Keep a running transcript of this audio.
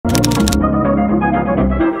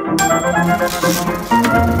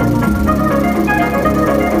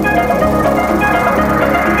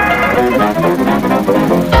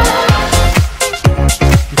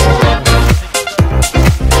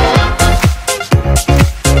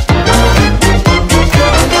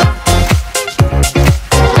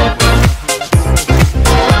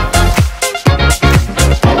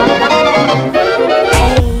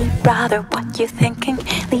What you thinking?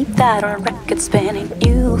 Leave that on record spinning.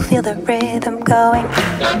 You feel the rhythm going.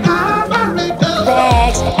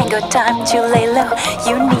 Legs ain't got time to lay low.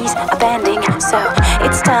 Your knees are bending, so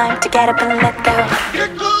it's time to get up and let go.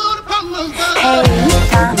 Hey,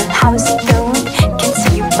 mama, how's it going? Can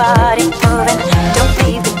see your body moving. Don't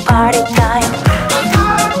leave the party dying.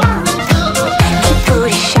 Keep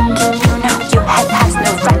booty shaking, you know your head has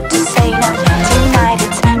no right to say no. Tonight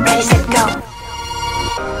it's ready, set, go.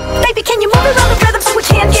 Baby, can you move around the rhythm so we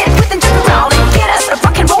can get with and jump around and get us a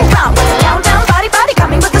rock and roll round? With a countdown, body, body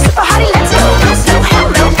coming with a super hottie, let's go. No slow, hell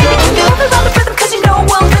no. Baby, can you move around the rhythm? Cause you know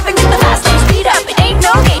I'm living in the fast lane. Speed up, it ain't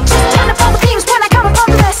no game. Just turn up all the beams when I come upon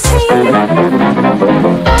the scene.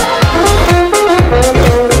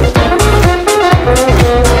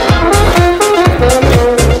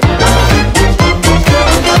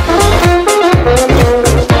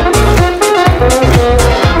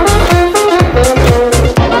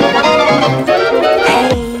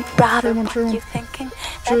 You thinking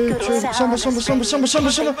Somber.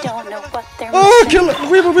 Oh, kill it!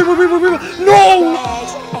 Weaver! No!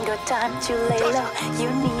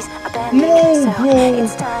 No, bro!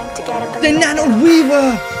 The nano Weaver!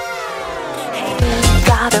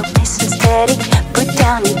 Rather nice and steady. Put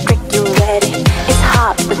down your drink, you're ready. It's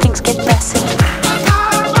hot when things get messy.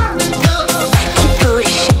 Keep booty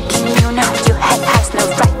shaking, you know your head has no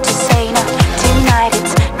right to say no. Tonight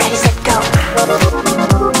it's ready, set, go.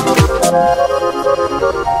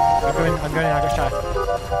 I'm going, I got shy.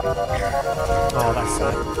 Oh, that's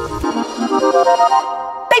sad.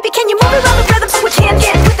 Baby, can you move around the rhythm so we can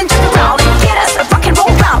get with and jump around and get us a rock and roll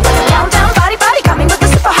round? With a countdown, body, body coming with a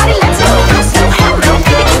super hottie, let's go. No slow, hell no.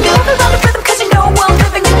 Baby, can you move around the rhythm? Cause you know I'm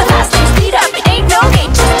living in the fast lane. Speed up, it ain't no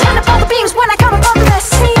game. Just turn up all the beams when I come upon the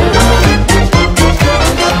scene.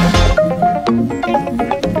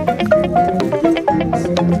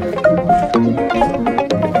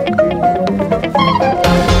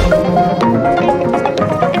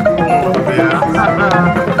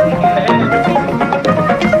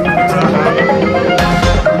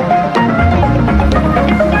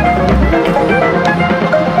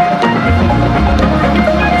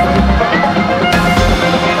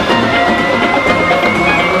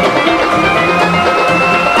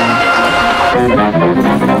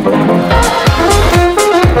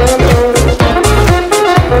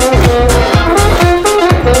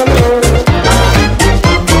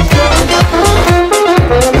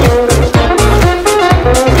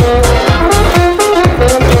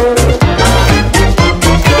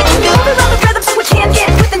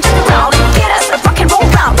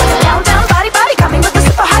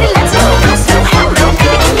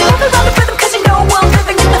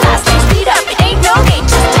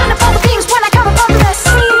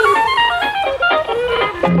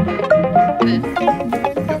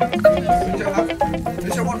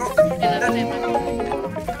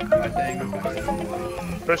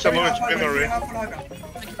 Press a moment, memory.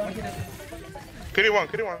 Carry one.